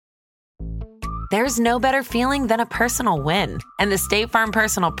There's no better feeling than a personal win. And the State Farm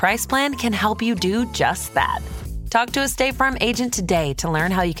Personal Price Plan can help you do just that. Talk to a State Farm agent today to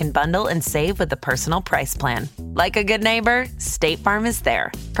learn how you can bundle and save with the Personal Price Plan. Like a good neighbor, State Farm is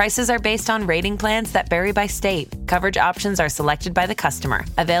there. Prices are based on rating plans that vary by state. Coverage options are selected by the customer.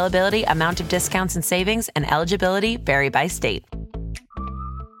 Availability, amount of discounts and savings, and eligibility vary by state.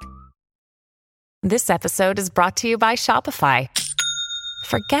 This episode is brought to you by Shopify.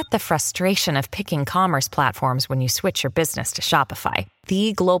 Forget the frustration of picking commerce platforms when you switch your business to Shopify,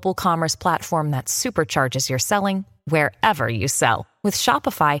 the global commerce platform that supercharges your selling wherever you sell. With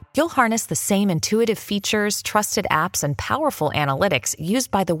Shopify, you'll harness the same intuitive features, trusted apps, and powerful analytics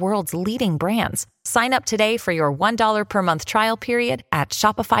used by the world's leading brands. Sign up today for your $1 per month trial period at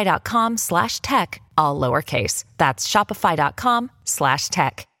shopify.com/tech, all lowercase. That's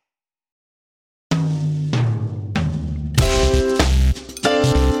shopify.com/tech.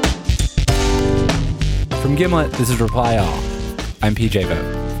 From Gimlet, this is Reply All. I'm PJ Vogt.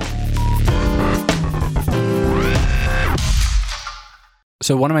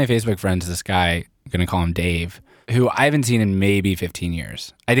 So one of my Facebook friends, this guy, I'm going to call him Dave, who I haven't seen in maybe 15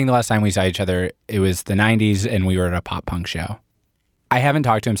 years. I think the last time we saw each other, it was the 90s and we were at a pop punk show. I haven't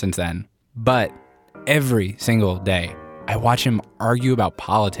talked to him since then, but every single day, I watch him argue about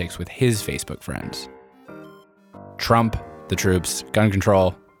politics with his Facebook friends. Trump, the troops, gun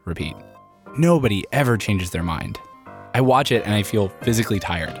control, repeat. Nobody ever changes their mind. I watch it and I feel physically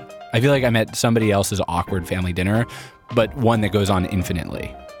tired. I feel like I'm at somebody else's awkward family dinner, but one that goes on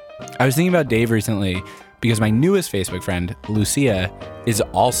infinitely. I was thinking about Dave recently because my newest Facebook friend, Lucia, is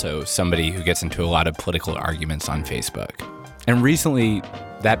also somebody who gets into a lot of political arguments on Facebook. And recently,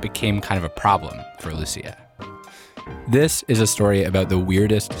 that became kind of a problem for Lucia. This is a story about the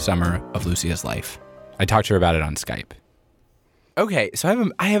weirdest summer of Lucia's life. I talked to her about it on Skype. Okay, so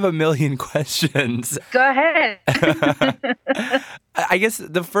I have a million questions. Go ahead. I guess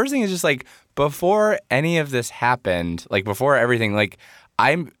the first thing is just like, before any of this happened, like before everything, like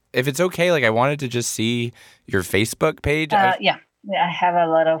if it's okay, like I wanted to just see your Facebook page. Yeah, I have a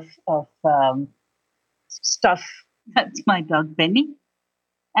lot of stuff. That's my dog, Benny.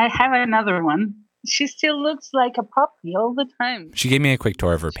 I have another one. She still looks like a puppy all the time. She gave me a quick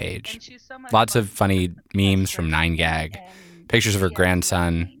tour of her page. Lots of funny memes from 9gag. Pictures of her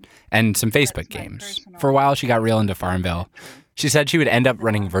grandson, and some Facebook games. For a while, she got real into Farmville. She said she would end up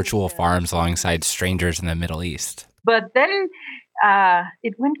running virtual farms alongside strangers in the Middle East. But then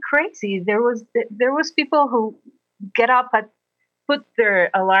it went crazy. There was people who get up and put their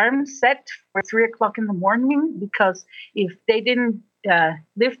alarm set for 3:00 in the morning because if they didn't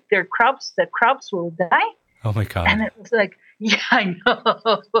lift their crops, the crops will die. Oh my God. And it was like, yeah, I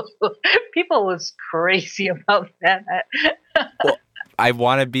know. People was crazy about that. Well, I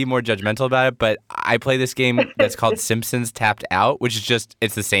want to be more judgmental about it, but I play this game that's called Simpsons Tapped Out, which is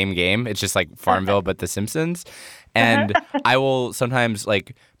it's the same game. It's just like Farmville, but The Simpsons. And I will sometimes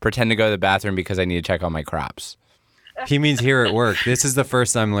like pretend to go to the bathroom because I need to check on my crops. He means here at work. This is the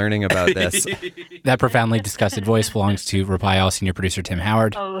first I'm learning about this. That profoundly disgusted voice belongs to Reply All senior producer Tim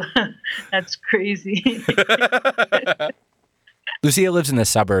Howard. Oh, that's crazy. Lucia lives in the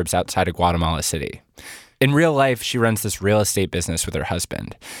suburbs outside of Guatemala City. In real life, she runs this real estate business with her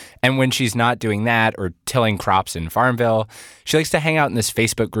husband. And when she's not doing that or tilling crops in Farmville, she likes to hang out in this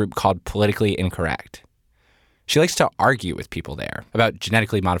Facebook group called Politically Incorrect. She likes to argue with people there about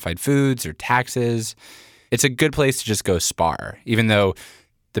genetically modified foods or taxes. It's a good place to just go spar, even though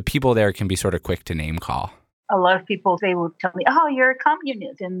the people there can be sort of quick to name call. A lot of people, they will tell me, oh, you're a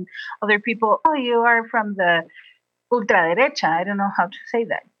communist. And other people, oh, you are from the ultraderecha. I don't know how to say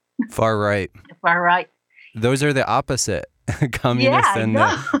that. Far right. Far right. Those are the opposite. Communists and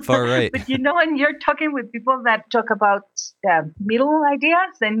the far right. But when you're talking with people that talk about middle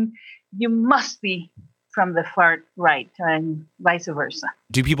ideas, then you must be from the far right and vice versa.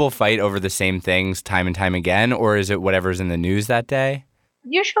 Do people fight over the same things time and time again, or is it whatever's in the news that day?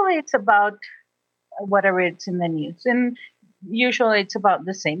 Usually it's about whatever it's in the news, and usually it's about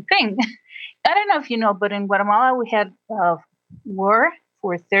the same thing. I don't know if you know, but in Guatemala we had a war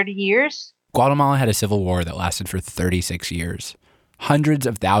for 30 years. Guatemala had a civil war that lasted for 36 years. Hundreds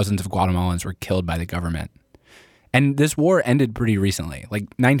of thousands of Guatemalans were killed by the government. And this war ended pretty recently, like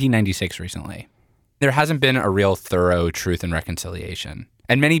 1996 recently. There hasn't been a real thorough truth and reconciliation.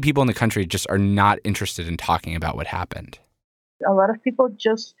 And many people in the country just are not interested in talking about what happened. A lot of people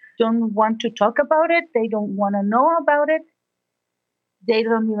just don't want to talk about it. They don't want to know about it. They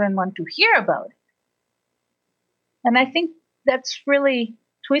don't even want to hear about it. And I think that's really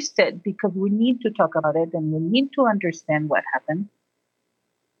twisted because we need to talk about it and we need to understand what happened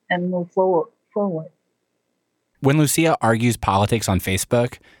and move forward. forward. When Lucia argues politics on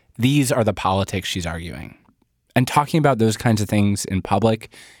Facebook, these are the politics she's arguing. And talking about those kinds of things in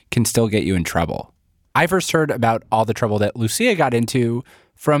public can still get you in trouble. I first heard about all the trouble that Lucia got into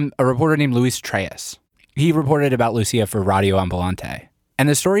from a reporter named Luis Treyes. He reported about Lucia for Radio Ambulante. And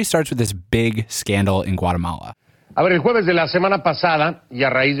the story starts with this big scandal in Guatemala. In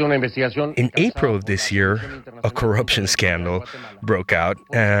April of this year, a corruption scandal broke out,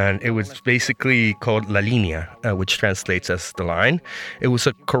 and it was basically called La Línea, which translates as the line. It was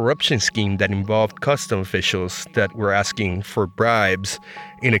a corruption scheme that involved custom officials that were asking for bribes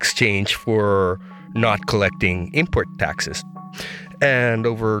in exchange for not collecting import taxes. And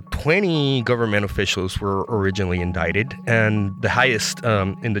over 20 government officials were originally indicted. And the highest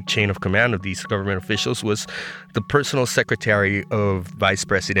in the chain of command of these government officials was the personal secretary of Vice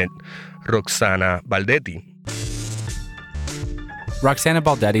President Roxana Baldetti. Roxana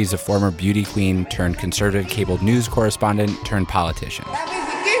Baldetti is a former beauty queen turned conservative cable news correspondent turned politician.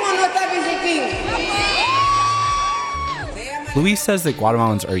 Luis says that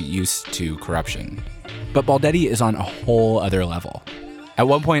Guatemalans are used to corruption. But Baldetti is on a whole other level. At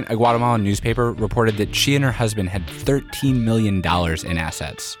one point, a Guatemalan newspaper reported that she and her husband had $13 million in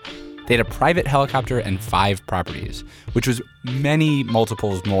assets. They had a private helicopter and 5 properties, which was many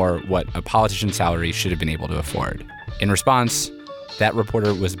multiples more what a politician's salary should have been able to afford. In response, that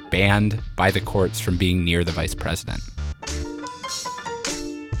reporter was banned by the courts from being near the vice president.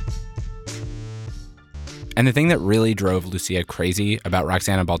 And the thing that really drove Lucia crazy about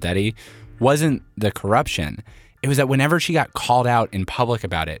Roxana Baldetti wasn't the corruption. It was that whenever she got called out in public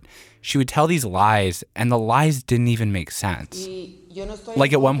about it, she would tell these lies, and the lies didn't even make sense.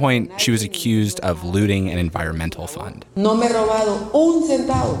 Like at one point, she was accused of looting an environmental fund. And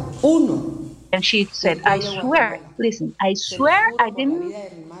she said, I swear I didn't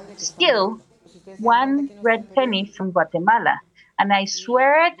steal one red penny from Guatemala. And I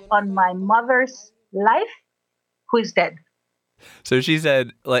swear it on my mother's life, who is dead. So she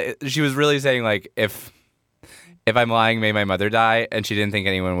said, like, she was really saying, like, if I'm lying, may my mother die, and she didn't think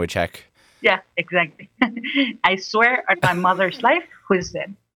anyone would check. Yeah, exactly. I swear on my mother's life, who is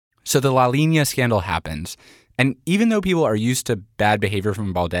dead. So the La Línea scandal happens, and even though people are used to bad behavior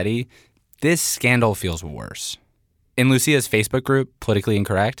from Baldetti, this scandal feels worse. In Lucia's Facebook group, Politically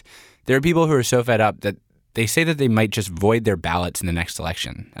Incorrect, there are people who are so fed up that they say that they might just void their ballots in the next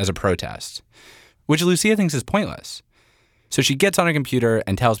election as a protest, which Lucia thinks is pointless. So she gets on her computer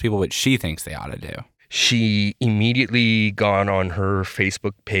and tells people what she thinks they ought to do. She immediately got on her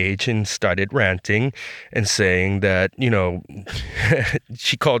Facebook page and started ranting and saying that,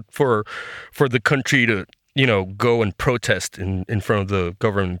 she called for the country to, go and protest in front of the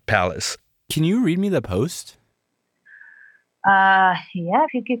government palace. Can you read me the post? Yeah,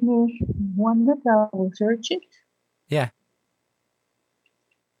 if you give me 1 minute, I will search it. Yeah.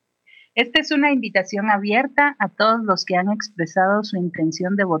 Esta es una invitación abierta a todos los que han expresado su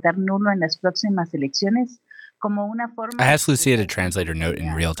intención de votar nulo en las próximas elecciones como una forma... I asked Lucia to translate her note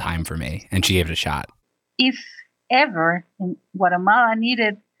in real time for me, and she gave it a shot. If ever in Guatemala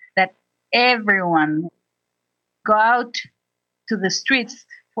needed that everyone go out to the streets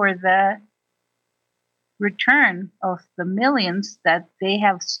for the return of the millions that they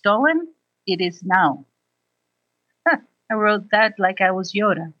have stolen, it is now. I wrote that like I was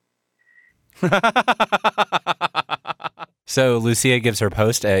Yoda. So Lucia gives her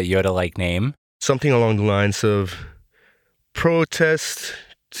post a Yoda-like name. Something along the lines of protest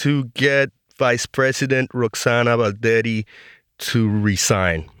to get Vice President Roxana Baldetti to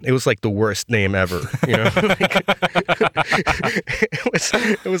resign. It was like the worst name ever, it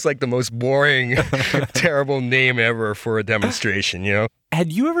was like the most boring, terrible name ever for a demonstration,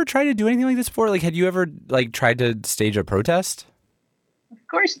 Had you ever tried to do anything like this before? Like, had you ever tried to stage a protest? Of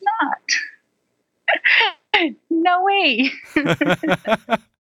course not. No way.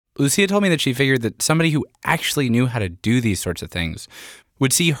 Lucia told me that she figured that somebody who actually knew how to do these sorts of things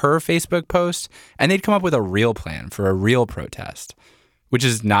would see her Facebook post and they'd come up with a real plan for a real protest, which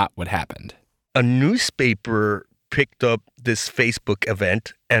is not what happened. A newspaper picked up this Facebook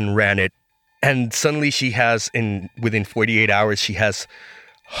event and ran it. And suddenly she has, within 48 hours, she has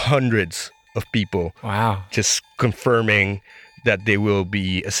hundreds of people. Wow. Just confirming that they will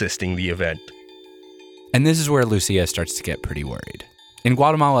be assisting the event. And this is where Lucia starts to get pretty worried. In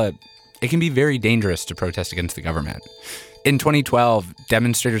Guatemala, it can be very dangerous to protest against the government. In 2012,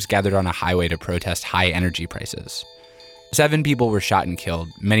 demonstrators gathered on a highway to protest high energy prices. 7 people were shot and killed,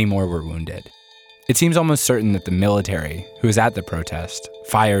 many more were wounded. It seems almost certain that the military, who was at the protest,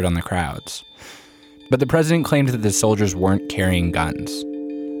 fired on the crowds. But the president claimed that the soldiers weren't carrying guns.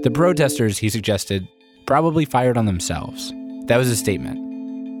 The protesters, he suggested, probably fired on themselves. That was his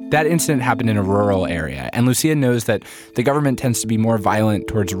statement. That incident happened in a rural area, and Lucia knows that the government tends to be more violent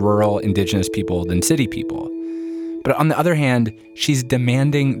towards rural indigenous people than city people. But on the other hand, she's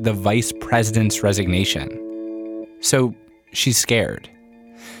demanding the vice president's resignation. So she's scared.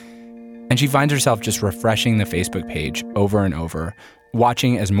 And she finds herself just refreshing the Facebook page over and over,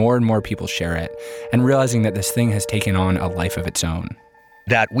 watching as more and more people share it, and realizing that this thing has taken on a life of its own.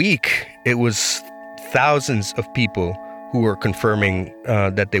 That week, it was thousands of people who were confirming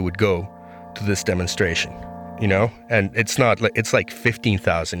that they would go to this demonstration, you know? And it's like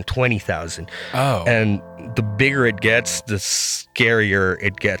 15,000, 20,000. Oh. And the bigger it gets, the scarier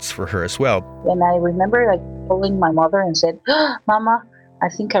it gets for her as well. And I remember calling my mother and said, Mama, I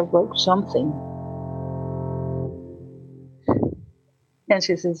think I wrote something. And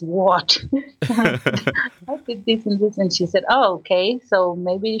she says, what? I did this and this. And she said, oh, okay. So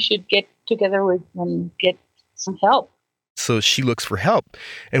maybe you should get together with and get some help. So she looks for help.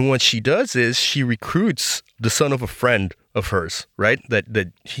 And what she does is she recruits the son of a friend of hers, right?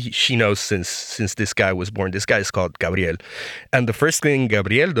 That she knows since this guy was born. This guy is called Gabriel. And the first thing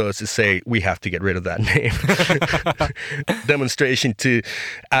Gabriel does is say, we have to get rid of that name. Demonstration to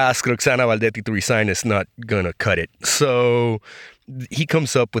ask Roxana Valdetti to resign is not going to cut it. So he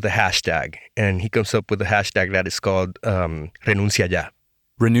comes up with a hashtag, and he comes up with a hashtag that is called Renuncia Ya.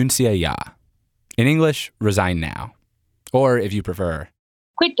 Renuncia Ya. In English, resign now. Or if you prefer,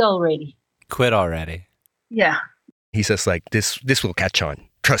 quit already. Quit already. Yeah. He says, this will catch on.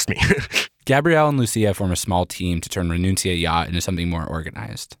 Trust me. Gabrielle and Lucia form a small team to turn Renuncia Ya into something more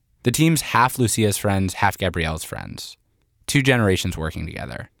organized. The team's half Lucia's friends, half Gabrielle's friends. 2 generations working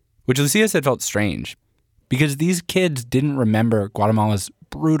together. Which Lucia said felt strange, because these kids didn't remember Guatemala's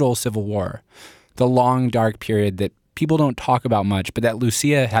brutal civil war, the long, dark period that people don't talk about much, but that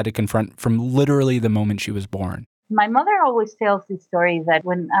Lucia had to confront from literally the moment she was born. My mother always tells the story that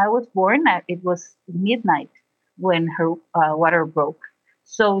when I was born, it was midnight when her water broke.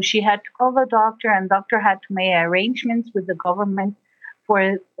 So she had to call the doctor, and the doctor had to make arrangements with the government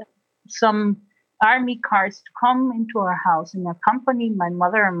for some army cars to come into our house and accompany my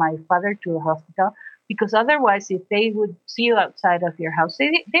mother and my father to the hospital, because otherwise, if they would see you outside of your house,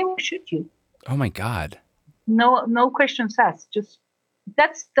 they will shoot you. Oh my God. No questions asked. Just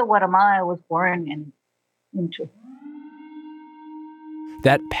that's the Guatemala I was born into.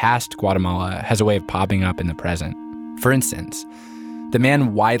 That past Guatemala has a way of popping up in the present. For instance, the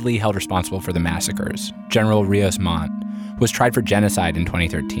man widely held responsible for the massacres, General Rios Montt, was tried for genocide in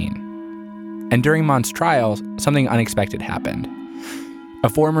 2013. And during Montt's trial, something unexpected happened. A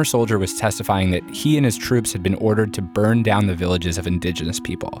former soldier was testifying that he and his troops had been ordered to burn down the villages of indigenous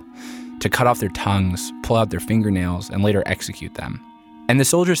people, to cut off their tongues, pull out their fingernails, and later execute them. And the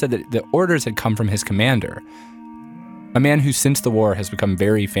soldier said that the orders had come from his commander, a man who since the war has become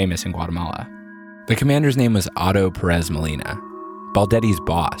very famous in Guatemala. The commander's name was Otto Perez Molina, Valdetti's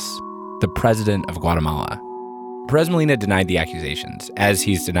boss, the president of Guatemala. Perez Molina denied the accusations, as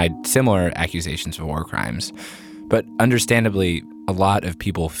he's denied similar accusations of war crimes. But understandably, a lot of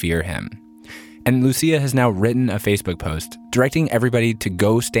people fear him. And Lucia has now written a Facebook post directing everybody to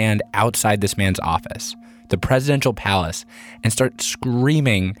go stand outside this man's office, the presidential palace, and start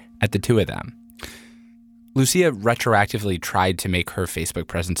screaming at the two of them. Lucia retroactively tried to make her Facebook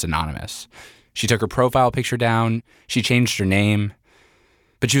presence anonymous. She took her profile picture down, she changed her name,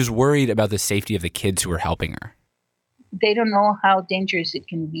 but she was worried about the safety of the kids who were helping her. They don't know how dangerous it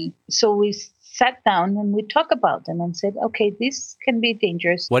can be. So we sat down and we talked about them and said, okay, this can be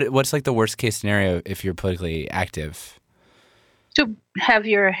dangerous. What's like the worst case scenario if you're politically active? To have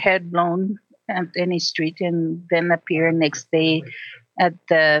your head blown at any street and then appear next day at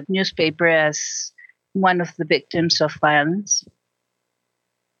the newspaper as one of the victims of violence.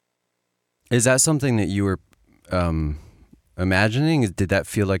 Is that something that you were imagining? Did that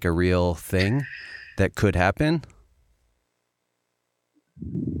feel like a real thing that could happen?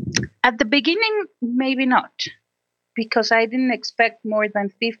 At the beginning, maybe not, because I didn't expect more than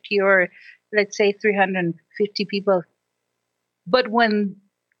 50 or let's say 350 people. But when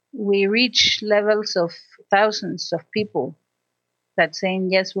we reach levels of thousands of people that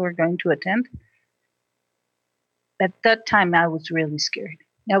saying, yes, we're going to attend, at that time, I was really scared.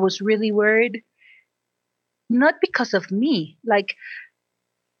 I was really worried, not because of me. Like,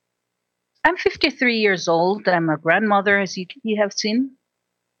 I'm 53 years old. I'm a grandmother, as you have seen.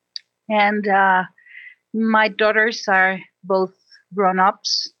 And my daughters are both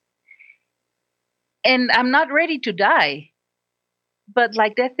grown-ups. And I'm not ready to die. But,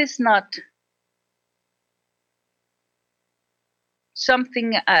 like, death is not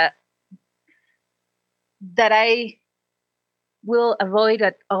something that I will avoid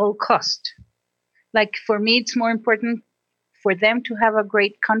at all cost. Like for me, it's more important for them to have a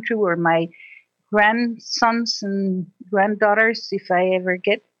great country where my grandsons and granddaughters, if I ever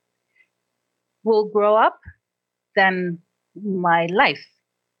get, will grow up than my life.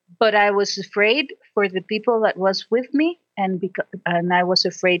 But I was afraid for the people that was with me, and I was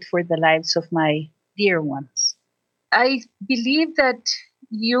afraid for the lives of my dear ones. I believe that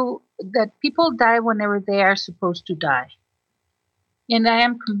people die whenever they are supposed to die. And I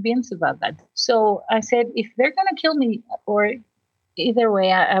am convinced about that. So I said, if they're going to kill me, or either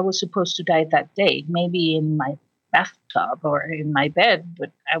way, I was supposed to die that day, maybe in my bathtub or in my bed,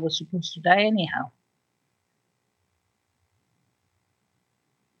 but I was supposed to die anyhow.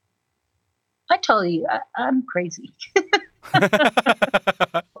 I tell you, I'm crazy.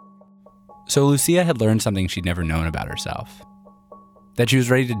 So Lucia had learned something she'd never known about herself, that she was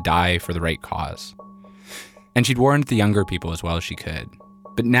ready to die for the right cause. And she'd warned the younger people as well as she could.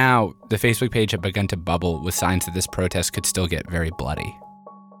 But now, the Facebook page had begun to bubble with signs that this protest could still get very bloody.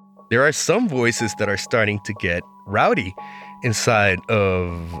 There are some voices that are starting to get rowdy inside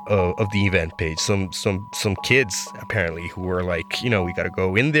of the event page. Some kids, apparently, who were like, we got to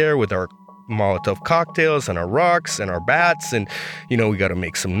go in there with our Molotov cocktails and our rocks and our bats, and we got to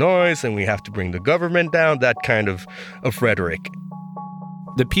make some noise, and we have to bring the government down, that kind of rhetoric.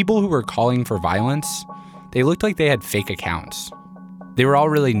 The people who were calling for violence, they looked like they had fake accounts. They were all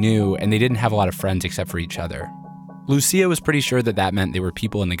really new, and they didn't have a lot of friends except for each other. Lucia was pretty sure that meant they were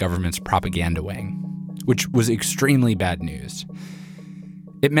people in the government's propaganda wing, which was extremely bad news.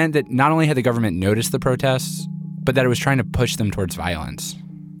 It meant that not only had the government noticed the protests, but that it was trying to push them towards violence.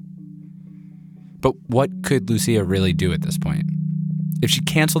 But what could Lucia really do at this point? If she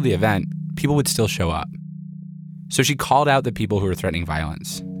canceled the event, people would still show up. So she called out the people who were threatening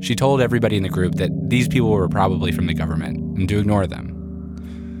violence. She told everybody in the group that these people were probably from the government and to ignore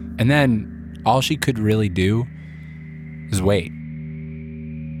them. And then all she could really do is wait.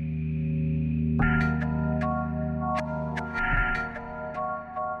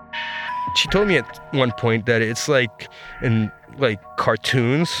 She told me at one point that it's like in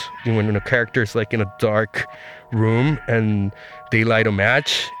cartoons, when a character is like in a dark room and they light a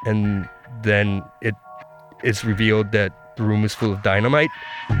match, and then it's revealed that the room is full of dynamite.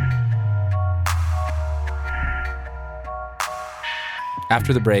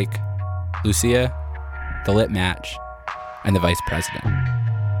 After the break, Lucia, the lit match, and the vice president.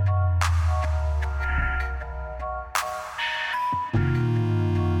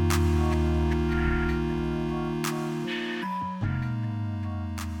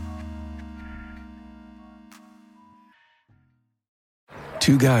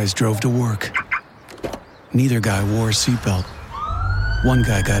 Two guys drove to work. Neither guy wore a seatbelt. One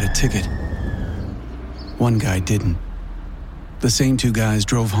guy got a ticket. One guy didn't. The same two guys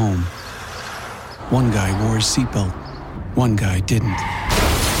drove home. One guy wore his seatbelt. One guy didn't.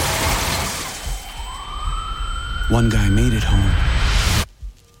 One guy made it home.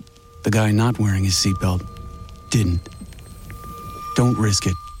 The guy not wearing his seatbelt didn't. Don't risk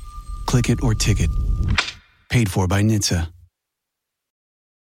it. Click it or ticket. Paid for by NHTSA.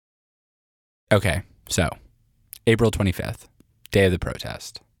 Okay, so April 25th, day of the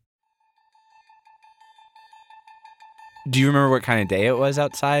protest. Do you remember what kind of day it was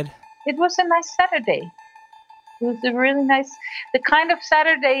outside? It was a nice Saturday. It was a really nice, the kind of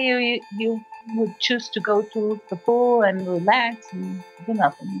Saturday you would choose to go to the pool and relax and do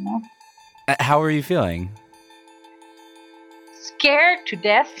nothing, How were you feeling? Scared to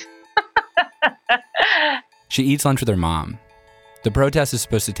death. She eats lunch with her mom. The protest is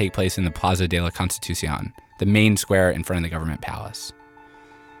supposed to take place in the Plaza de la Constitución, the main square in front of the government palace.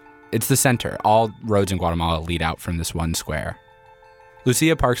 It's the center. All roads in Guatemala lead out from this one square.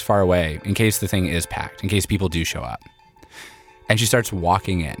 Lucia parks far away in case the thing is packed, in case people do show up. And she starts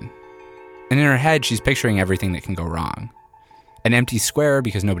walking in. And in her head, she's picturing everything that can go wrong. An empty square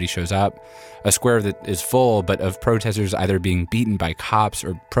because nobody shows up, a square that is full but of protesters either being beaten by cops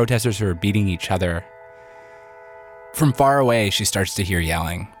or protesters who are beating each other. From far away, she starts to hear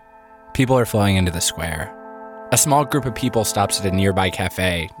yelling. People are flowing into the square. A small group of people stops at a nearby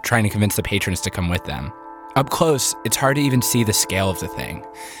cafe, trying to convince the patrons to come with them. Up close, it's hard to even see the scale of the thing,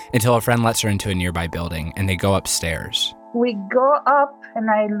 until a friend lets her into a nearby building, and they go upstairs. We go up, and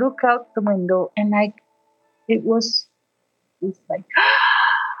I look out the window, and it was like,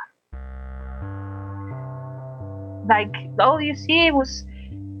 like all you see was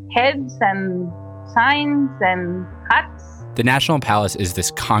heads and signs and huts. The National Palace is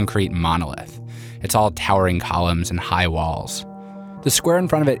this concrete monolith. It's all towering columns and high walls. The square in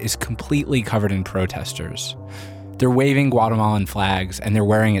front of it is completely covered in protesters. They're waving Guatemalan flags and they're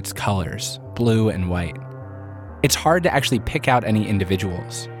wearing its colors, blue and white. It's hard to actually pick out any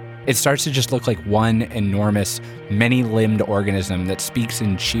individuals. It starts to just look like one enormous, many-limbed organism that speaks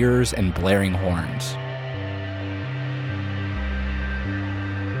in cheers and blaring horns.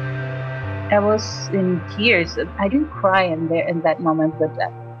 I was in tears. I didn't cry in that moment, but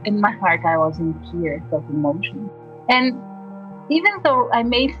in my heart I was in tears of emotion. And even though I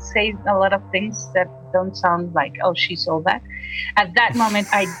may say a lot of things that don't sound like, oh, she's all that, at that moment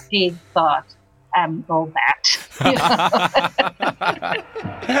I did thought, I'm all that.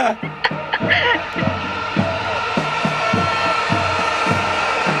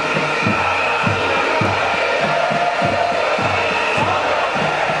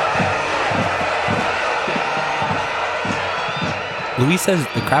 Luis says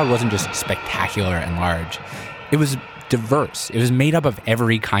the crowd wasn't just spectacular and large. It was diverse. It was made up of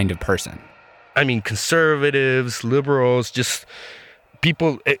every kind of person. I mean, conservatives, liberals, just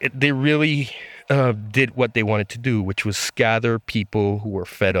people, they really did what they wanted to do, which was gather people who were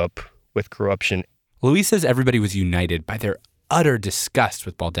fed up with corruption. Luis says everybody was united by their utter disgust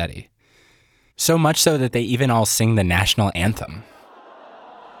with Baldetti. So much so that they even all sing the national anthem.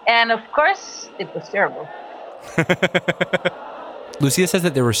 And of course, it was terrible. Lucia says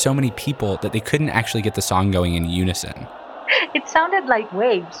that there were so many people that they couldn't actually get the song going in unison. It sounded like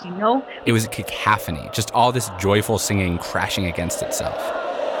waves, you know? It was a cacophony, just all this joyful singing crashing against itself.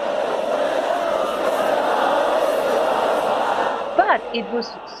 But it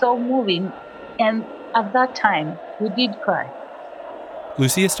was so moving, and at that time, we did cry.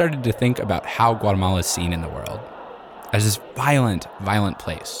 Lucia started to think about how Guatemala is seen in the world, as this violent, violent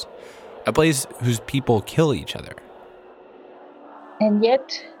place. A place whose people kill each other. And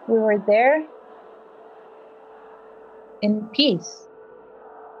yet, we were there in peace.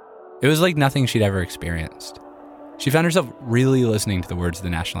 It was like nothing she'd ever experienced. She found herself really listening to the words of the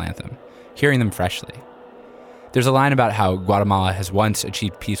national anthem, hearing them freshly. There's a line about how Guatemala has once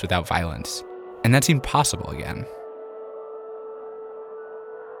achieved peace without violence, and that seemed possible again.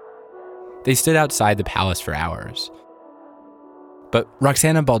 They stood outside the palace for hours. But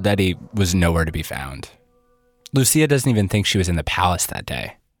Roxana Baldetti was nowhere to be found. Lucia doesn't even think she was in the palace that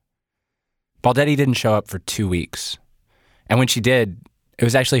day. Baldetti didn't show up for 2 weeks. And when she did, it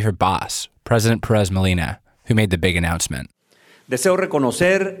was actually her boss, President Perez Molina, who made the big announcement. Deseo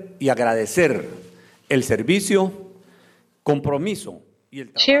reconocer y agradecer el servicio, compromiso y el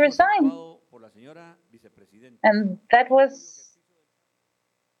trabajo. She resigned. And that was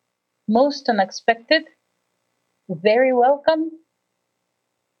most unexpected, very welcome.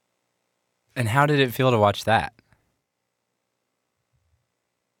 And how did it feel to watch that?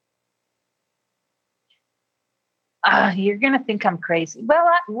 You're going to think I'm crazy. Well,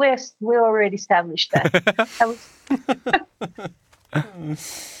 we already established that.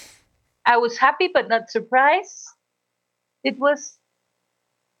 I was happy but not surprised. It was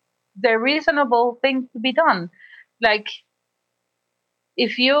the reasonable thing to be done. Like,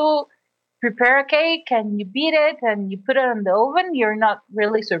 if you prepare a cake and you beat it and you put it in the oven, you're not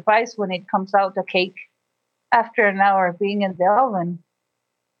really surprised when it comes out a cake after an hour of being in the oven.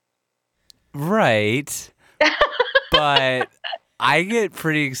 Right. But I get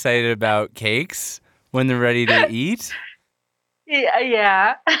pretty excited about cakes when they're ready to eat.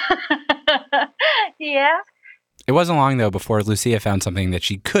 Yeah. Yeah. It wasn't long, though, before Lucia found something that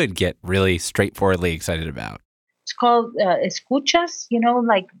she could get really straightforwardly excited about. It's called escuchas, you know,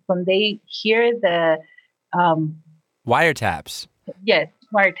 like when they hear the... wiretaps. Yes,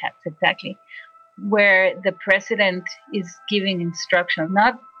 wiretaps, exactly. Where the president is giving instructions,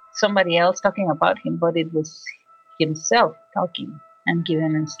 not somebody else talking about him, but it was himself talking and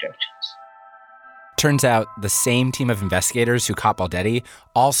giving instructions. Turns out the same team of investigators who caught Baldetti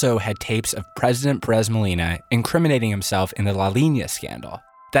also had tapes of President Perez Molina incriminating himself in the La Línea scandal,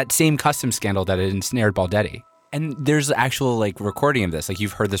 that same customs scandal that had ensnared Baldetti. And there's actual recording of this.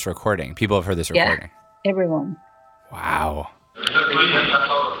 You've heard this recording. People have heard this recording. Yeah, everyone. Wow.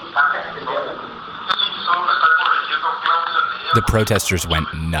 The protesters went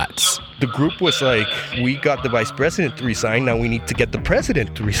nuts. The group was like, we got the vice president to resign, now we need to get the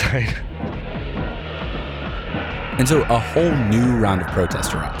president to resign. And so a whole new round of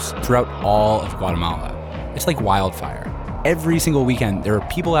protest erupts throughout all of Guatemala. It's like wildfire. Every single weekend, there are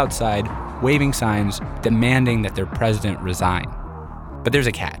people outside waving signs demanding that their president resign. But there's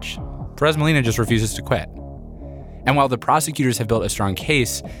a catch. Perez Molina just refuses to quit. And while the prosecutors have built a strong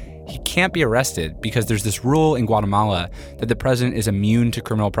case, he can't be arrested because there's this rule in Guatemala that the president is immune to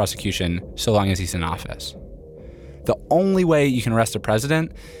criminal prosecution so long as he's in office. The only way you can arrest a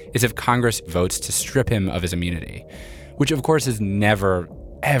president is if Congress votes to strip him of his immunity, which of course has never,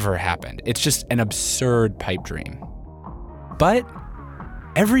 ever happened. It's just an absurd pipe dream. But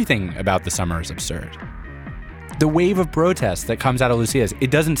everything about the summer is absurd. The wave of protests that comes out of Lucia's, it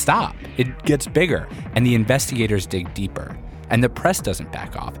doesn't stop. It gets bigger, and the investigators dig deeper, and the press doesn't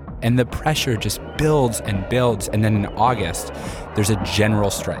back off, and the pressure just builds and builds, and then in August, there's a general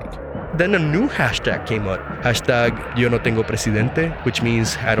strike. Then a new hashtag came up, hashtag Yo no tengo presidente, which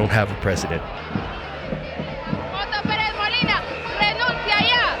means I don't have a president.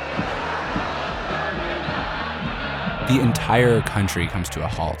 The entire country comes to a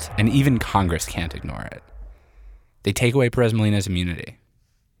halt, and even Congress can't ignore it. They take away Perez Molina's immunity.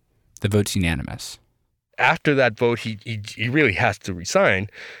 The vote's unanimous. After that vote, he really has to resign.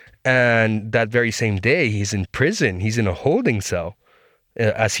 And that very same day, he's in prison. He's in a holding cell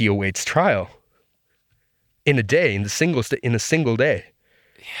as he awaits trial. In a day, in a single day.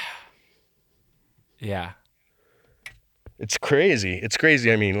 Yeah. It's crazy. It's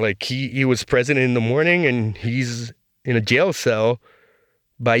crazy. I mean, like he was president in the morning and he's in a jail cell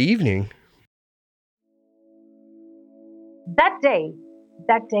by evening. That day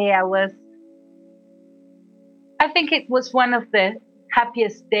I think it was one of the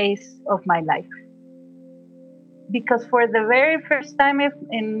happiest days of my life. Because for the very first time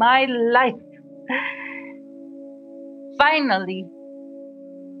in my life, finally,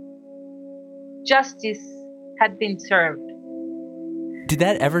 justice had been served. Did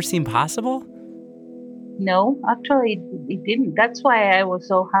that ever seem possible? No, actually it didn't. That's why I was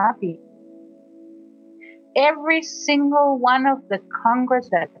so happy. Every single one of the Congress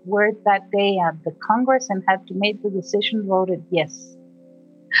that were that day at the Congress and had to make the decision voted yes.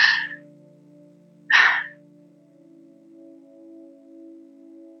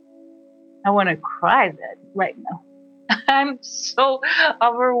 I want to cry right now. I'm so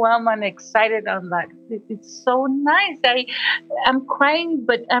overwhelmed and excited on that. It's so nice. I'm crying,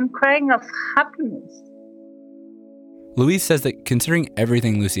 but I'm crying of happiness. Luis says that considering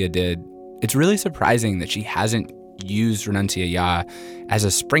everything Lucia did, it's really surprising that she hasn't used Renuncia Ya as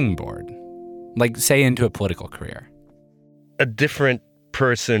a springboard, like, say, into a political career. A different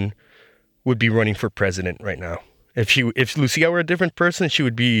person would be running for president right now. If Lucia were a different person, she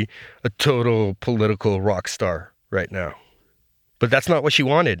would be a total political rock star right now. But that's not what she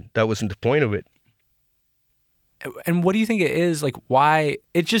wanted. That wasn't the point of it. And what do you think it is? Like, why?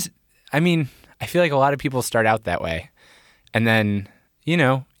 It just, I mean, I feel like a lot of people start out that way. And then,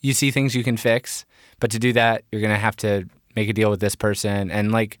 you see things you can fix. But to do that, you're going to have to make a deal with this person.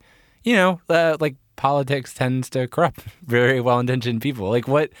 And like politics tends to corrupt very well-intentioned people. Like,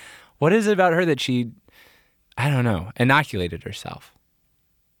 what is it about her that she, I don't know, inoculated herself?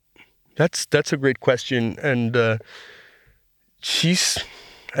 That's a great question. And I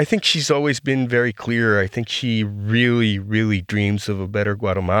think she's always been very clear. I think she really, really dreams of a better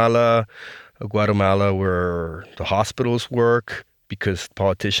Guatemala, a Guatemala where the hospitals work because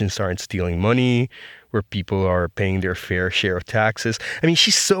politicians aren't stealing money, where people are paying their fair share of taxes. I mean,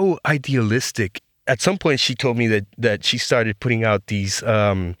 she's so idealistic. At some point, she told me that she started putting out these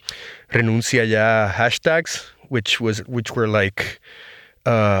Renuncia Ya hashtags, which were like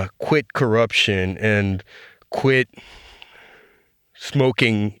quit corruption and quit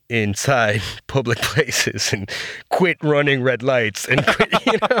smoking inside public places and quit running red lights and quit,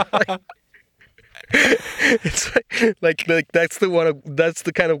 it's like that's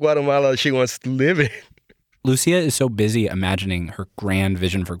the kind of Guatemala she wants to live in. Lucia is so busy imagining her grand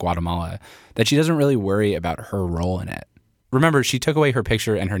vision for Guatemala that she doesn't really worry about her role in it. Remember, she took away her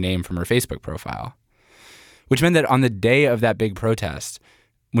picture and her name from her Facebook profile, which meant that on the day of that big protest,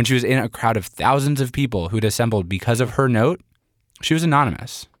 when she was in a crowd of thousands of people who'd assembled because of her note, she was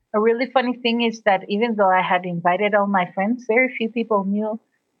anonymous. A really funny thing is that even though I had invited all my friends, very few people knew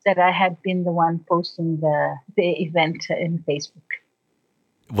that I had been the one posting the event in Facebook.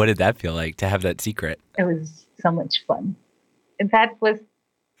 What did that feel like to have that secret? It was so much fun. And that was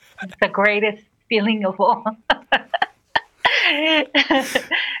the greatest feeling of all.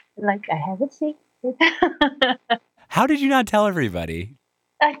 Like, I have a secret. How did you not tell everybody?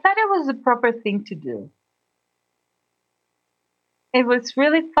 I thought it was the proper thing to do. It was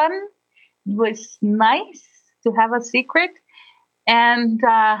really fun. It was nice to have a secret. And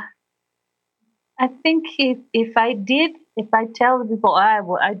I think if I tell the people,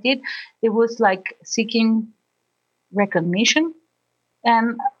 I did, it was like seeking recognition.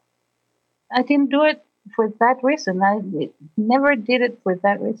 And I didn't do it for that reason. I never did it for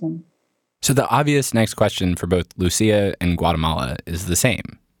that reason. So the obvious next question for both Lucia and Guatemala is the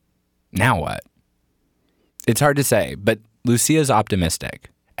same. Now what? It's hard to say, but Lucia's optimistic.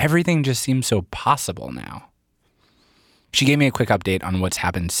 Everything just seems so possible now. She gave me a quick update on what's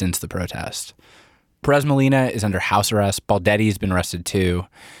happened since the protest. Perez Molina is under house arrest. Baldetti's been arrested too.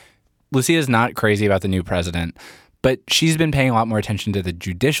 Lucia's not crazy about the new president, but she's been paying a lot more attention to the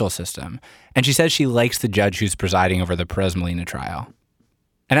judicial system, and she says she likes the judge who's presiding over the Perez Molina trial.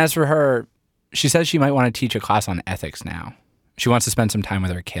 And as for her, she says she might want to teach a class on ethics now. She wants to spend some time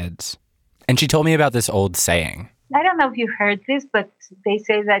with her kids. And she told me about this old saying. I don't know if you've heard this, but they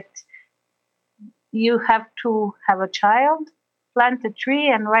say that you have to have a child, plant a tree,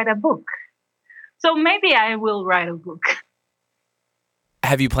 and write a book. So maybe I will write a book.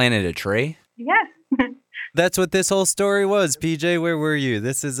 Have you planted a tree? Yes. That's what this whole story was. PJ, where were you?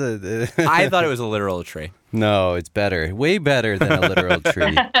 This is I thought it was a literal tree. No, it's better. Way better than a literal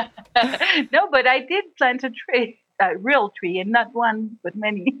tree. No, but I did plant a tree, a real tree, and not one, but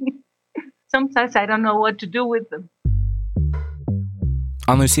many. Sometimes I don't know what to do with them.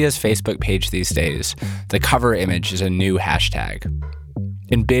 On Lucia's Facebook page these days, the cover image is a new hashtag.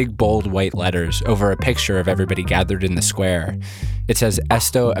 In big, bold white letters over a picture of everybody gathered in the square, it says,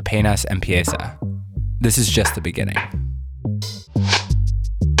 "Esto apenas empieza." This is just the beginning.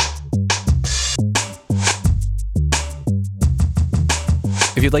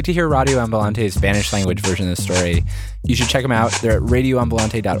 If you'd like to hear Radio Ambulante's Spanish language version of the story, you should check them out. They're at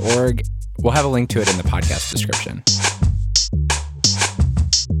radioambulante.org. We'll have a link to it in the podcast description.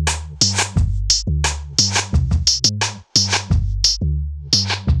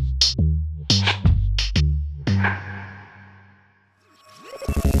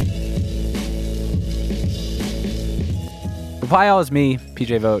 Reply All is me,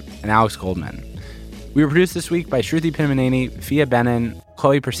 PJ Vogt, and Alex Goldman. We were produced this week by Shruti Pinmaneni, Fia Benin,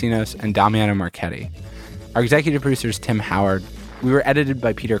 Chloe Persinos, and Damiano Marchetti. Our executive producer is Tim Howard. We were edited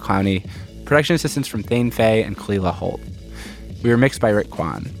by Peter Clowney. Production assistants from Thane Fay and Kalila Holt. We were mixed by Rick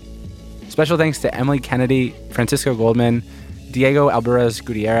Kwan. Special thanks to Emily Kennedy, Francisco Goldman, Diego Alvarez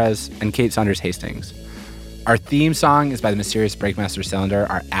Gutierrez, and Kate Saunders Hastings. Our theme song is by the mysterious Breakmaster Cylinder.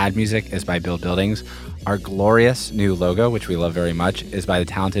 Our ad music is by Bill Buildings. Our glorious new logo, which we love very much, is by the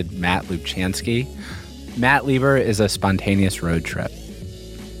talented Matt Luchansky. Matt Lieber is a spontaneous road trip.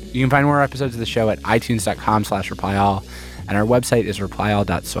 You can find more episodes of the show at itunes.com/replyall, and our website is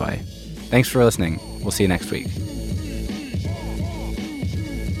replyall.soy. Thanks for listening. We'll see you next week.